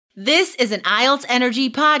This is an IELTS Energy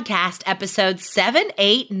Podcast, episode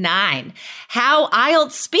 789. How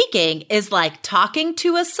IELTS speaking is like talking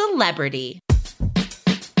to a celebrity.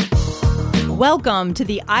 Welcome to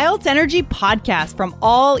the IELTS Energy Podcast from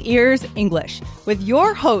All Ears English with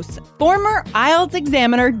your hosts, former IELTS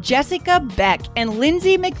examiner Jessica Beck and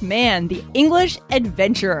Lindsay McMahon, the English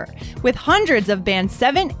adventurer. With hundreds of Band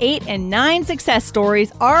 7, 8, and 9 success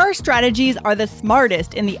stories, our strategies are the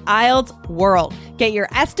smartest in the IELTS world. Get your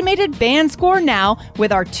estimated band score now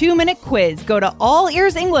with our 2-minute quiz. Go to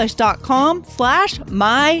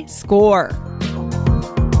allearsenglish.com/myscore.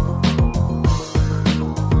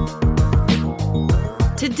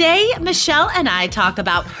 Today, Michelle and I talk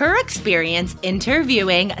about her experience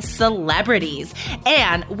interviewing celebrities,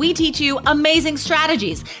 and we teach you amazing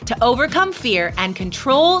strategies to overcome fear and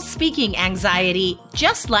control speaking anxiety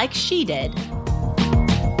just like she did.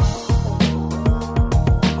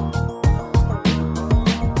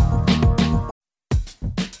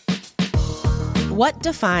 What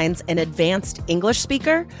defines an advanced English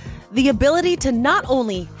speaker? The ability to not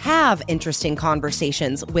only have interesting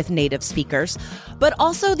conversations with native speakers, but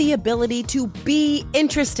also the ability to be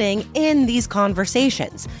interesting in these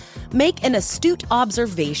conversations. Make an astute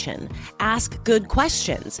observation, ask good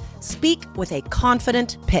questions, speak with a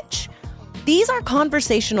confident pitch. These are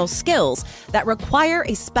conversational skills that require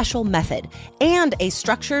a special method and a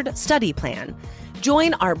structured study plan.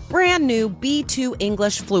 Join our brand new B2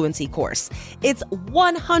 English Fluency course. It's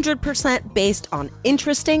 100% based on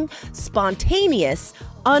interesting, spontaneous,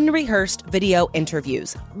 unrehearsed video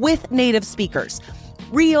interviews with native speakers.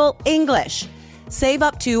 Real English. Save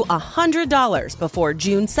up to $100 before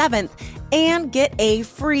June 7th and get a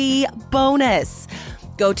free bonus.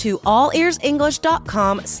 Go to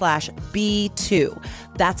allearsenglish.com/B2.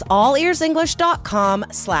 That's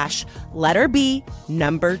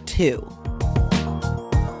allearsenglish.com/B2.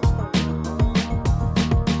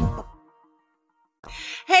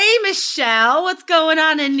 Hey, Michelle, what's going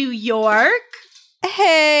on in New York?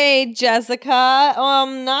 Hey, Jessica.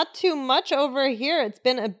 Not too much over here. It's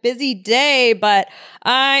been a busy day, but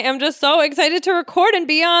I am just so excited to record and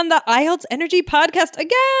be on the IELTS Energy Podcast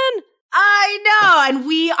again. I know, and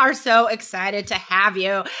we are so excited to have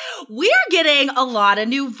you. We're getting a lot of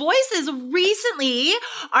new voices. Recently,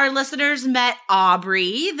 our listeners met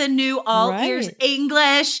Aubrey, the new All Ears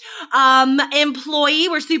English employee.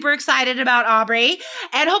 We're super excited about Aubrey,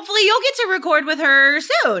 and hopefully you'll get to record with her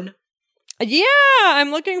soon. Yeah, I'm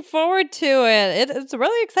looking forward to it. It's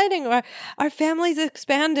really exciting. Our family's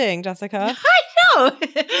expanding, Jessica. I know.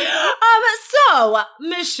 So,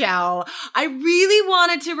 Michelle, I really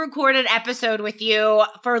wanted to record an episode with you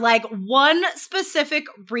for like one specific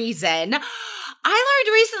reason. I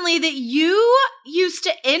learned recently that you used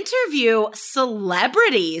to interview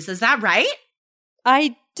celebrities. Is that right?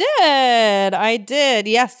 I did.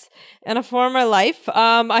 Yes. In a former life,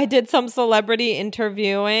 I did some celebrity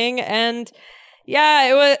interviewing, and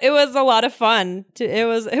yeah, it was a lot of fun. It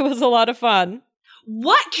was a lot of fun.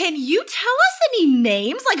 What, can you tell us any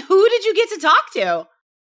names? Like, who did you get to talk to?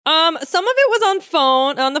 Some of it was on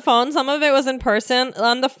the phone. Some of it was in person.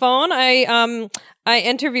 On the phone, I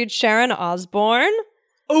interviewed Sharon Osbourne.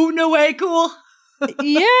 Oh, no way. Cool.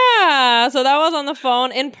 Yeah, so that was on the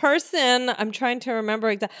phone. In person, I'm trying to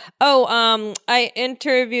remember exactly. I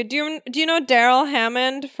interviewed. Do you know Daryl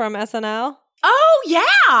Hammond from SNL? Oh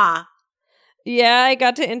yeah, yeah. I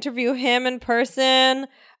got to interview him in person.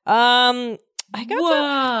 I'm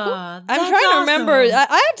trying to remember.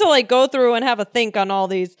 I have to like go through and have a think on all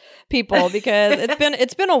these people because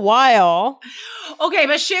it's been a while. Okay,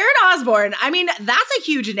 but Sharon Osbourne, I mean, that's a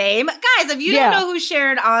huge name. Guys, if you don't know who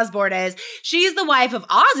Sharon Osbourne is, she's the wife of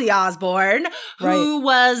Ozzy Osbourne, who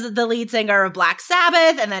was the lead singer of Black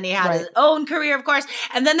Sabbath, and then he had his own career, of course.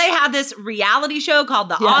 And then they had this reality show called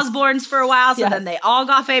The Osbournes for a while, so then they all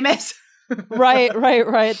got famous. Right.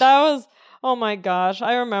 That was... Oh my gosh,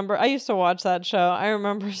 I remember. I used to watch that show. I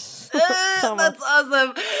remember so much. That's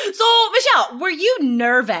awesome. So, Michelle, were you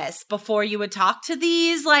nervous before you would talk to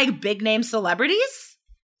these like big name celebrities?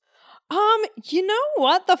 You know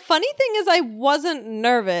what? The funny thing is I wasn't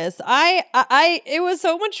nervous. It was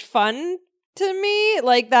so much fun to me,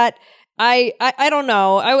 like that. I don't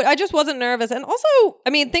know. I just wasn't nervous. And also, I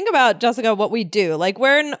mean, think about, Jessica, what we do. Like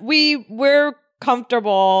we're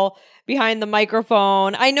comfortable behind the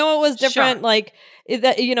microphone. I know it was different, like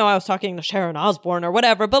that, I was talking to Sharon Osbourne or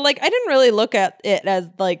whatever, but like I didn't really look at it as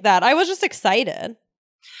like that. I was just excited.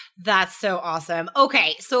 That's so awesome.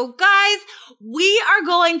 Okay, so guys, we are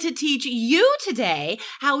going to teach you today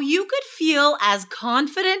how you could feel as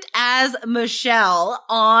confident as Michelle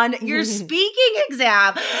on your speaking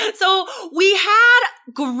exam. So we had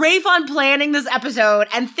great fun planning this episode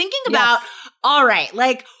and thinking about, all right,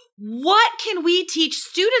 like, what can we teach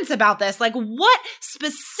students about this? Like, what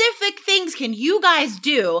specific things can you guys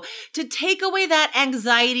do to take away that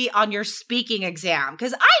anxiety on your speaking exam?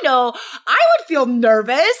 Because I know I would feel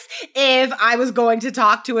nervous if I was going to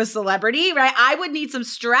talk to a celebrity, right? I would need some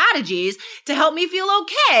strategies to help me feel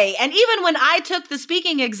okay. And even when I took the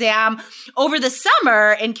speaking exam over the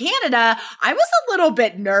summer in Canada, I was a little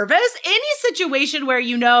bit nervous. Any situation where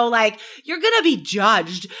you know, like, you're going to be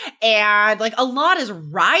judged and like a lot is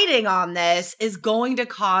riding on this is going to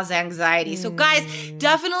cause anxiety. So guys,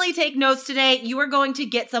 definitely take notes today. You are going to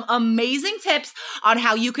get some amazing tips on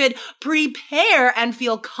how you could prepare and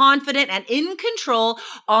feel confident and in control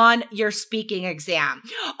on your speaking exam.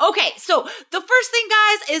 Okay, so the first thing,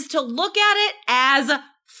 guys, is to look at it as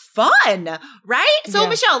fun, right? So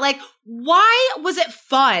Michelle, like, why was it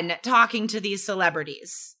fun talking to these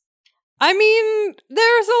celebrities? I mean,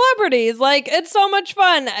 they're celebrities. Like, it's so much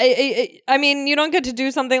fun. I mean, you don't get to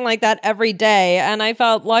do something like that every day. And I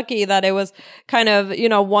felt lucky that it was kind of, you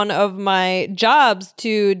know, one of my jobs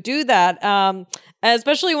to do that,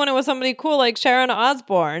 especially when it was somebody cool like Sharon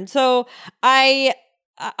Osbourne. So I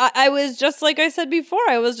was just, like I said before,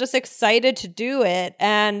 I was just excited to do it.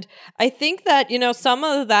 And I think that, you know, some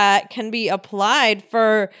of that can be applied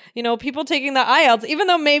for, you know, people taking the IELTS, even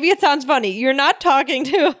though maybe it sounds funny. You're not talking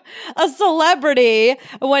to a celebrity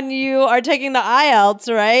when you are taking the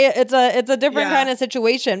IELTS, right? It's a different kind of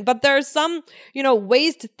situation. But there's some, you know,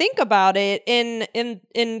 ways to think about it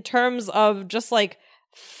in terms of just like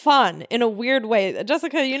fun in a weird way.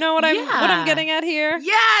 Jessica, you know what I'm getting at here?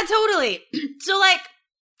 Yeah, totally. So like,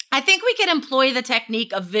 I think we can employ the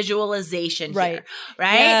technique of visualization here,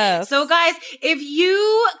 right? Yes. So guys, if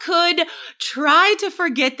you could try to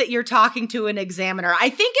forget that you're talking to an examiner, I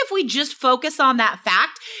think if we just focus on that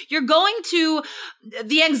fact,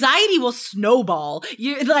 the anxiety will snowball.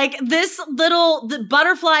 You like the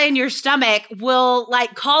butterfly in your stomach will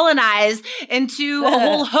like colonize into a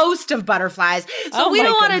whole host of butterflies. So we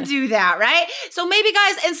don't want to do that, right? So maybe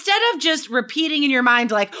guys, instead of just repeating in your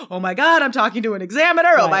mind like, oh my God, I'm talking to an examiner.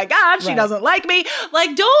 Oh my God, she doesn't like me.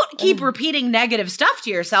 Like, don't keep repeating negative stuff to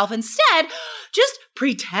yourself. Instead, just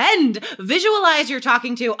pretend, visualize you're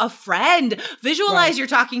talking to a friend, visualize you're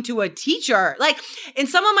talking to a teacher. Like in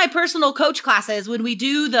some of my personal coach classes, when we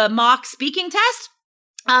do the mock speaking test,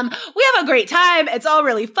 we have a great time. It's all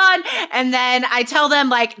really fun. And then I tell them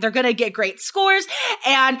like they're going to get great scores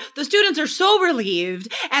and the students are so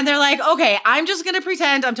relieved and they're like, okay, I'm just going to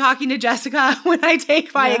pretend I'm talking to Jessica when I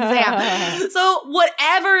take my exam. So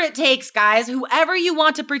whatever it takes, guys, whoever you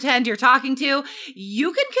want to pretend you're talking to,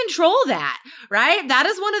 you can control that, right? That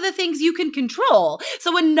is one of the things you can control.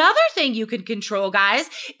 So another thing you can control, guys,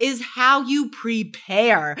 is how you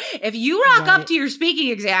prepare. If you rock up to your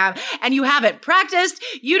speaking exam and you haven't practiced,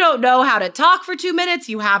 you don't know how to talk for 2 minutes,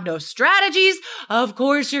 you have no strategies, of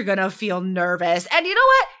course you're gonna feel nervous. And you know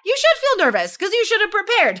what? You should feel nervous because you should have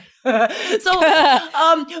prepared.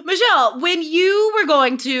 So, Michelle, when you were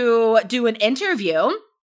going to do an interview,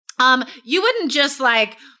 you wouldn't just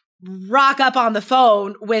like rock up on the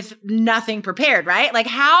phone with nothing prepared, right? Like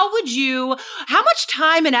how much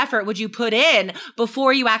time and effort would you put in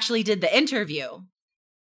before you actually did the interview?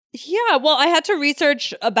 Yeah, well, I had to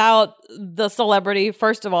research about the celebrity,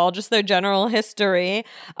 first of all, just their general history.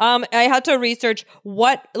 I had to research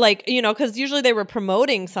what, like, you know, because usually they were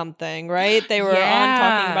promoting something, right? They were on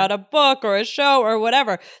talking about a book or a show or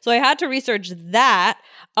whatever. So I had to research that.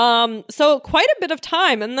 So quite a bit of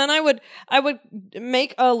time. And then I would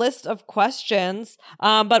make a list of questions.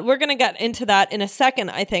 But we're going to get into that in a second,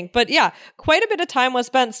 I think. But yeah, quite a bit of time was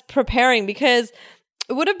spent preparing because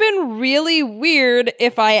it would have been really weird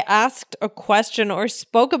if I asked a question or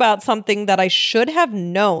spoke about something that I should have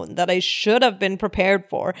known, that I should have been prepared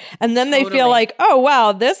for. And then they feel like, oh,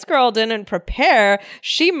 wow, this girl didn't prepare.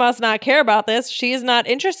 She must not care about this. She's not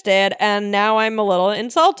interested. And now I'm a little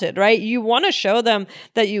insulted, right? You want to show them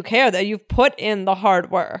that you care, that you've put in the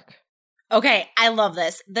hard work. Okay, I love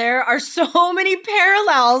this. There are so many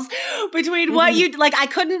parallels between what you, like, I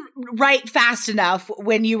couldn't write fast enough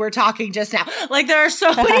when you were talking just now. Like, there are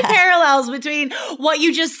so many parallels between what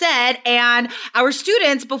you just said and our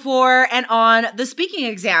students before and on the speaking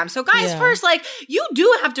exam. So guys, first, like, you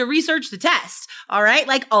do have to research the test, all right?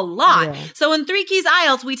 Like, a lot. Yeah. So in 3 Keys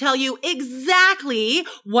IELTS, we tell you exactly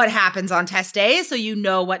what happens on test days so you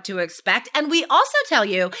know what to expect. And we also tell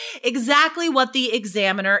you exactly what the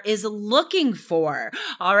examiner is looking for.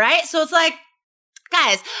 All right. So it's like,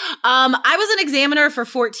 guys, I was an examiner for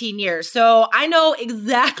 14 years, so I know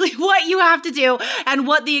exactly what you have to do and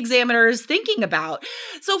what the examiner is thinking about.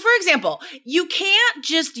 So for example, you can't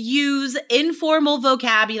just use informal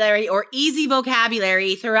vocabulary or easy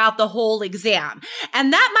vocabulary throughout the whole exam.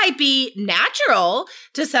 And that might be natural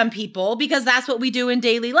to some people because that's what we do in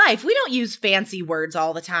daily life. We don't use fancy words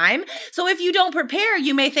all the time. So if you don't prepare,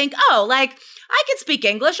 you may think, oh, like, I can speak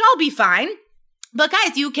English, I'll be fine. But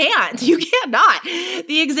guys, you can't. You cannot.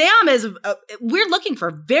 The exam is, we're looking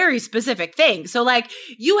for very specific things. So like,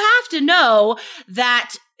 you have to know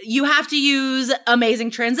that you have to use amazing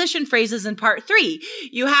transition phrases in part 3.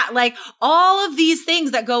 You have like all of these things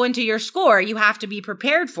that go into your score, you have to be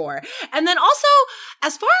prepared for. And then also,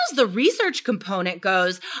 as far as the research component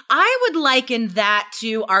goes, I would liken that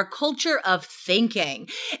to our culture of thinking.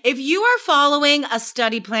 If you are following a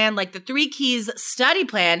study plan like the 3 Keys study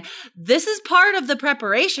plan, this is part of the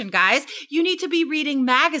preparation, guys. You need to be reading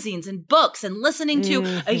magazines and books and listening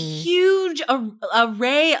to a huge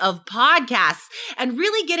array of podcasts and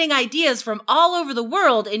really getting ideas from all over the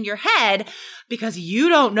world in your head because you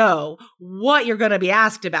don't know what you're going to be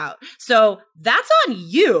asked about. So that's on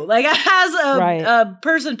you. Like as a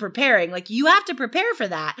person preparing, like you have to prepare for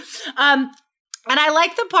that. And I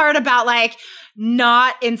like the part about like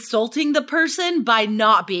not insulting the person by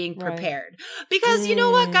not being prepared. Because you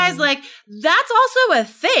know what, guys, like that's also a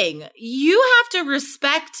thing. You have to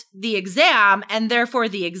respect the exam and therefore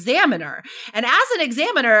the examiner. And as an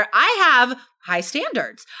examiner, I have high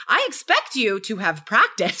standards. I expect you to have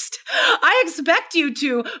practiced. I expect you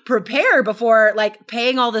to prepare before like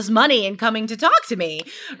paying all this money and coming to talk to me,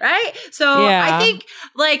 right? So I think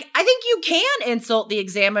you can insult the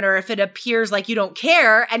examiner if it appears like you don't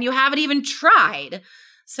care and you haven't even tried.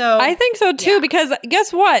 So I think so too, because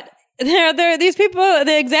guess what? These people,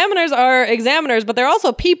 the examiners are examiners, but they're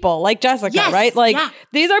also people like Jessica, right? Like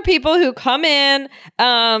these are people who come in,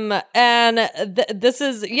 and this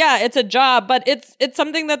is, it's a job, but it's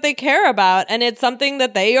something that they care about and it's something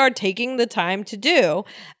that they are taking the time to do.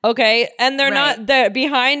 Okay. And they're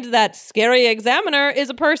behind that scary examiner is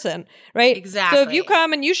a person, right? Exactly. So if you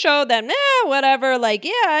come and you show them, whatever, like,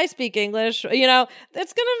 I speak English, it's going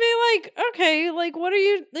to be like, okay, like, what are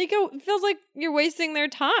you, like, it feels like you're wasting their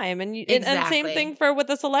time. And and same thing with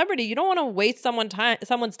a celebrity. You don't want to waste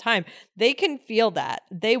someone's time. They can feel that.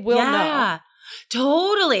 They will know.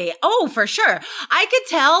 Totally. Oh, for sure. I could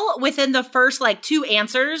tell within the first like 2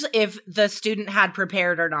 answers if the student had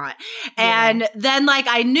prepared or not. And then like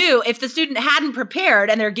I knew if the student hadn't prepared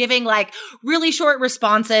and they're giving like really short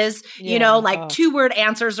responses, you know, like 2-word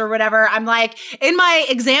answers or whatever, I'm like in my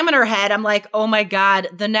examiner head, I'm like, oh my God,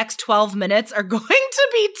 the next 12 minutes are going to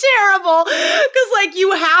be terrible because like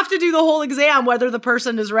you have to do the whole exam whether the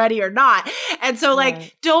person is ready or not. And so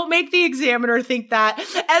like don't make the examiner think that.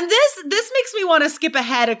 And this makes me want to skip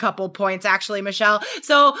ahead a couple points, actually, Michelle.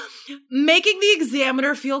 So making the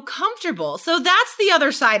examiner feel comfortable. So that's the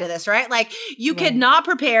other side of this, right? Like you could not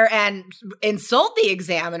prepare and insult the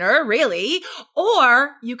examiner, really,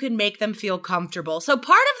 or you can make them feel comfortable. So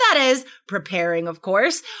part of that is preparing, of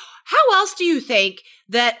course. How else do you think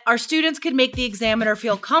that our students could make the examiner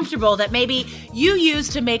feel comfortable that maybe you use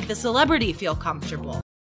to make the celebrity feel comfortable?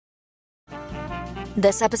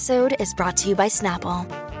 This episode is brought to you by Snapple.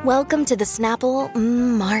 Welcome to the Snapple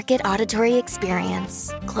Market Auditory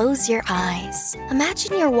Experience. Close your eyes.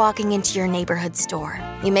 Imagine you're walking into your neighborhood store.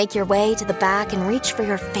 You make your way to the back and reach for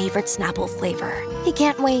your favorite Snapple flavor. You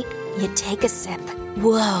can't wait. You take a sip.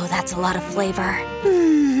 Whoa, that's a lot of flavor.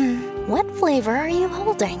 What flavor are you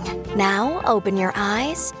holding? Now open your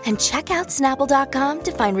eyes and check out Snapple.com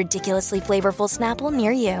to find ridiculously flavorful Snapple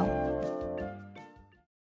near you.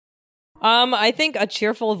 I think a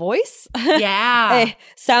cheerful voice. Yeah.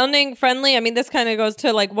 Sounding friendly. I mean, this kind of goes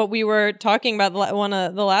to like what we were talking about one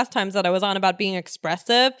of the last times that I was on about being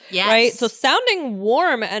expressive. Yes. Right. So sounding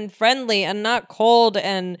warm and friendly and not cold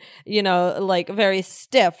and, like very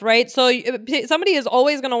stiff. Right. So somebody is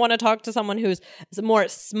always going to want to talk to someone who's more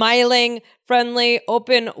smiling, friendly,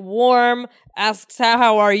 open, warm, asks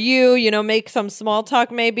how are you, make some small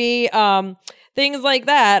talk maybe. things like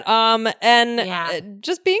that. And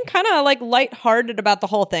just being kind of like lighthearted about the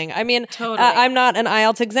whole thing. I mean, I'm not an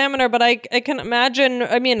IELTS examiner, but I can imagine.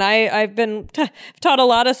 I mean, I've been taught a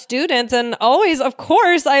lot of students, and always, of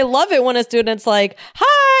course, I love it when a student's like,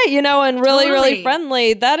 "Hi," and really, really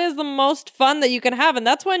friendly. That is the most fun that you can have, and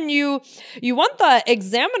that's when you want the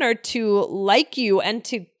examiner to like you and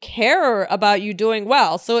to care about you doing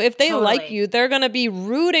well. So if they like you, they're going to be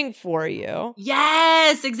rooting for you.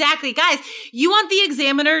 Yes, exactly. Guys, you want the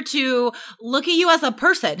examiner to look at you as a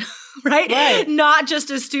person, right? Not just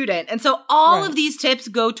a student. And so all of these tips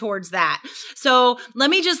go towards that. So let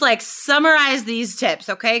me just summarize these tips,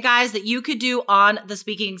 okay, guys, that you could do on the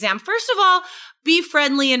speaking exam. First of all, be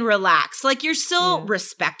friendly and relaxed. You're still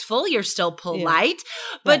respectful, you're still polite,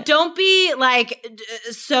 but don't be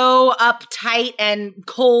so uptight and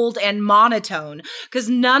cold and monotone, because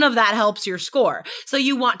none of that helps your score. So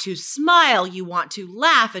you want to smile, you want to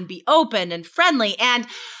laugh and be open and friendly. And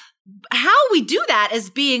how we do that is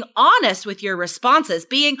being honest with your responses,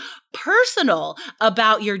 being personal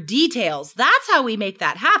about your details. That's how we make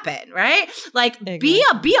that happen, right? Be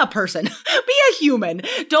a person, be a human.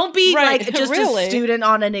 Don't be just a student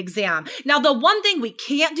on an exam. Now, the one thing we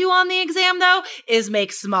can't do on the exam though is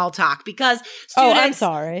make small talk, because students— I'm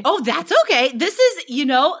sorry. Oh, that's okay. This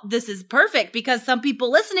is perfect, because some people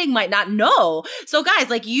listening might not know. So guys,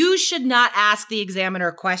 you should not ask the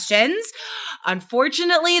examiner questions.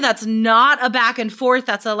 Unfortunately, that's not a back and forth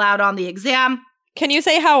that's allowed on the exam. Can you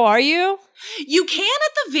say, "How are you"? You can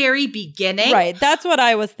at the very beginning. Right. That's what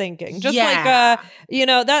I was thinking. Just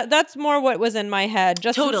that's more what was in my head.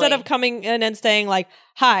 Just instead of coming in and saying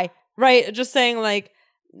 "Hi," right? Just saying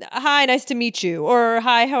 "Hi, nice to meet you," or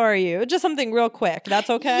 "Hi, how are you?" Just something real quick. That's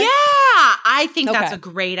okay? Yeah, I think that's a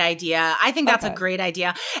great idea. I think that's a great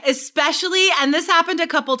idea. Especially, and this happened a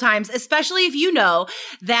couple times, especially if you know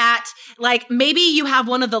that maybe you have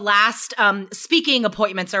one of the last speaking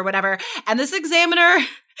appointments or whatever, and this examiner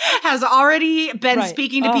has already been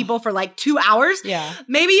speaking to people for 2 hours. Yeah.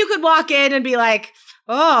 Maybe you could walk in and be like,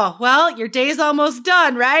 "Oh, well, your day's almost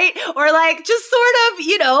done, right?" Or just sort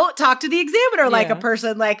of, talk to the examiner like a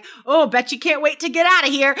person, "Oh, bet you can't wait to get out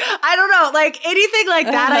of here." I don't know, anything like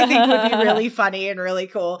that I think would be really funny and really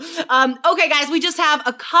cool. Okay, guys, we just have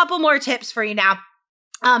a couple more tips for you now.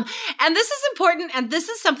 And this is important, and this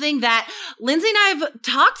is something that Lindsay and I have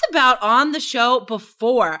talked about on the show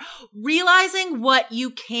before, realizing what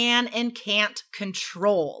you can and can't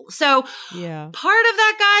control. So part of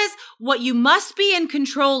that, guys, what you must be in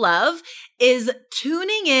control of is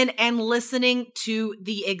tuning in and listening to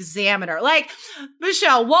the examiner.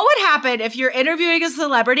 Michelle, what would happen if you're interviewing a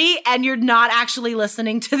celebrity and you're not actually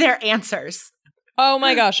listening to their answers? Oh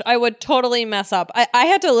my gosh, I would totally mess up. I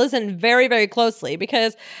had to listen very, very closely,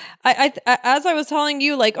 because I as I was telling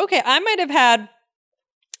you, okay, I might have had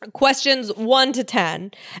questions 1 to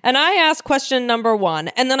 10, and I asked question number 1,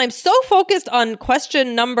 and then I'm so focused on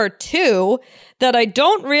question number 2 that I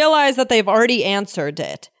don't realize that they've already answered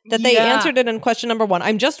it, that they answered it in question number 1.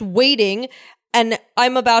 I'm just waiting, and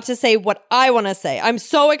I'm about to say what I want to say. I'm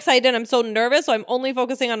so excited. I'm so nervous. So I'm only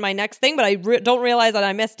focusing on my next thing, but I don't realize that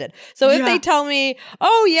I missed it. So if they tell me,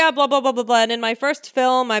 "Oh yeah, blah, blah, blah, blah, blah," and in my first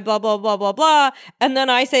film, I blah, blah, blah, blah, blah, and then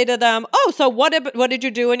I say to them, "Oh, so what did you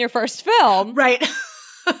do in your first film?" Right.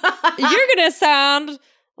 You're going to sound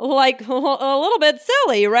a little bit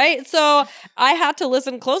silly, right? So I had to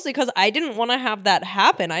listen closely, because I didn't want to have that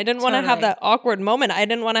happen. I didn't want to have that awkward moment. I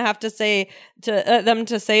didn't want to have to say to them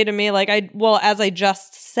to say to me as I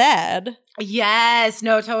just said. Yes,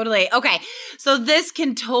 no, totally. Okay. So this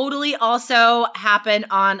can totally also happen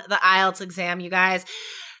on the IELTS exam, you guys.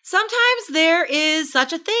 Sometimes there is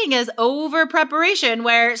such a thing as over preparation,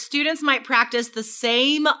 where students might practice the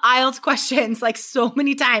same IELTS questions so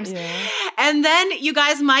many times. And then you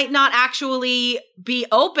guys might not actually be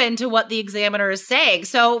open to what the examiner is saying.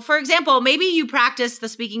 So for example, maybe you practice the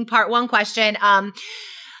speaking part 1 question.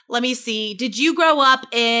 Let me see. Did you grow up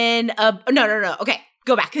in no. Okay,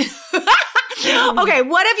 go back. Okay,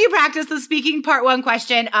 what if you practice the speaking part 1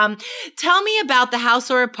 question? Tell me about the house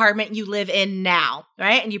or apartment you live in now,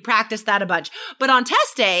 right? And you practice that a bunch. But on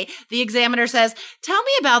test day, the examiner says, "Tell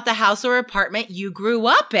me about the house or apartment you grew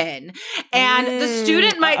up in." And the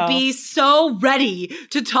student might be so ready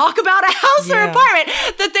to talk about a house or apartment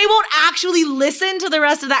that they won't actually listen to the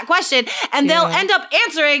rest of that question, and they'll end up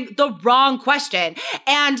answering the wrong question.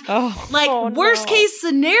 And worst case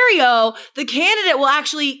scenario, the candidate will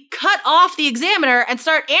actually cut off the examiner and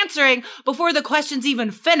start answering before the question's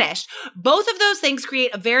even finished. Both of those things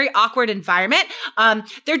create a very awkward environment.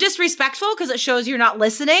 They're disrespectful because it shows you're not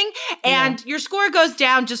listening, and your score goes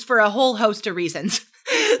down just for a whole host of reasons.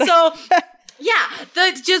 So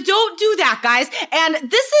Just don't do that, guys. And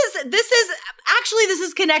this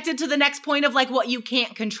is connected to the next point of like what you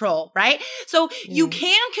can't control, right? So you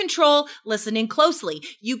can control listening closely.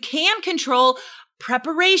 You can control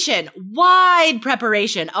preparation, wide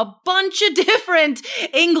preparation, a bunch of different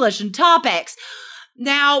English and topics.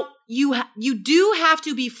 Now, you do have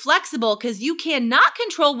to be flexible because you cannot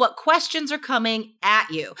control what questions are coming at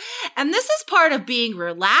you. And this is part of being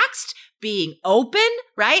relaxed, being open,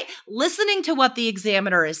 right? Listening to what the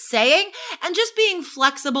examiner is saying and just being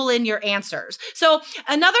flexible in your answers. So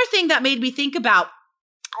another thing that made me think about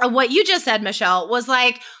what you just said, Michelle, was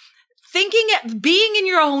like, being in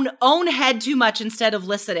your own head too much instead of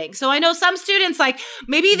listening. So I know some students, like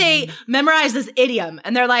maybe they memorize this idiom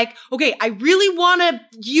and they're like, okay, I really want to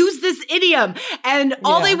use this idiom. And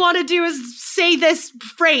all they want to do is say this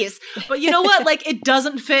phrase. But you know what? Like it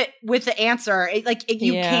doesn't fit with the answer.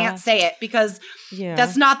 You can't say it because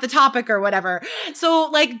that's not the topic or whatever. So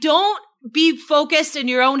like, don't be focused in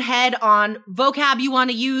your own head on vocab you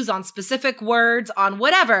want to use, on specific words, on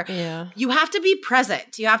whatever. Yeah. You have to be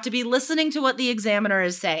present. You have to be listening to what the examiner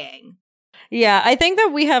is saying. Yeah, I think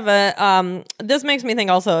that we have this makes me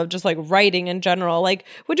think also of just like writing in general. Like,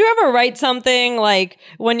 would you ever write something like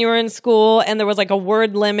when you were in school and there was like a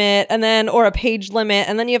word limit or a page limit,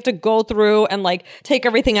 and then you have to go through and like take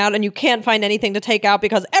everything out and you can't find anything to take out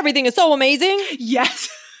because everything is so amazing? Yes.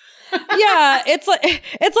 Yeah, it's like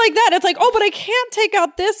that. It's like, oh, but I can't take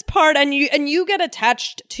out this part, and you get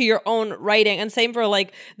attached to your own writing. And same for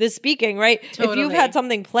like the speaking, right? Totally. If you've had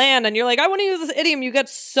something planned and you're like, I want to use this idiom, you get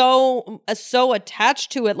so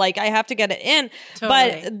attached to it, like I have to get it in.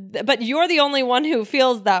 Totally. But you're the only one who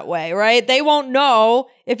feels that way, right? They won't know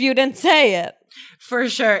if you didn't say it. For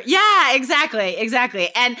sure. Yeah, exactly.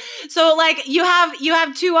 And so like you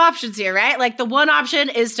have two options here, right? Like the one option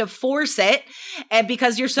is to force it, and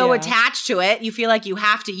because you're so attached to it, you feel like you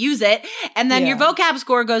have to use it. And then your vocab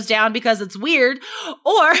score goes down because it's weird,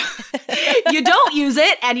 or you don't use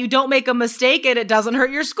it and you don't make a mistake and it doesn't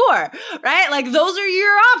hurt your score, right? Like those are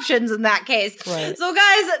your options in that case. Right. So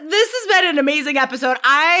guys, this has been an amazing episode.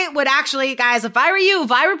 I would actually, guys, if I were you,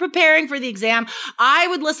 if I were preparing for the exam, I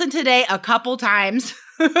would listen today a couple times.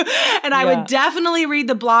 And I would definitely read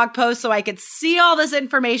the blog post so I could see all this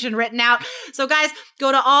information written out. So guys,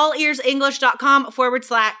 go to allearsenglish.com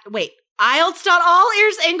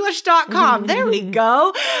IELTS.allearsenglish.com. There we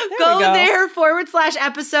go. Go there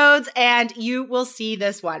 /episodes and you will see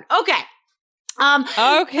this one. Okay.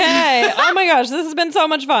 Okay. Oh my gosh, this has been so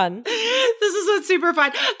much fun. This has been super fun.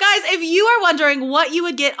 Guys, if you are wondering what you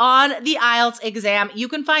would get on the IELTS exam, you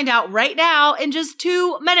can find out right now in just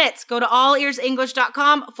 2 minutes. Go to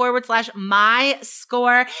allearsenglish.com /my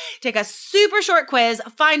score. Take a super short quiz.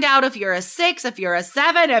 Find out if you're a 6, if you're a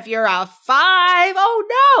 7, if you're a 5.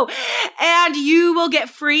 Oh no. And you will get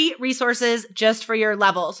free resources just for your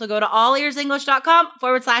level. So go to allearsenglish.com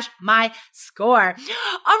 /my score.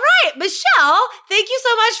 All right, Michelle, thank you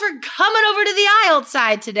so much for coming over to the IELTS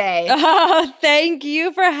side today. Thank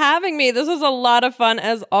you for having me. This was a lot of fun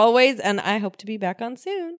as always, and I hope to be back on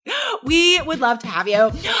soon. We would love to have you.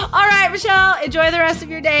 All right, Michelle, enjoy the rest of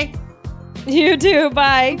your day. You too.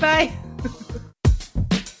 Bye. Bye.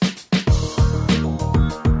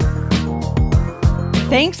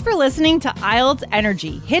 Thanks for listening to IELTS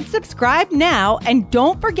Energy. Hit subscribe now and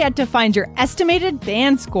don't forget to find your estimated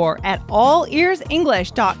band score at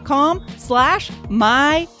allearsenglish.com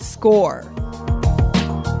 /my score.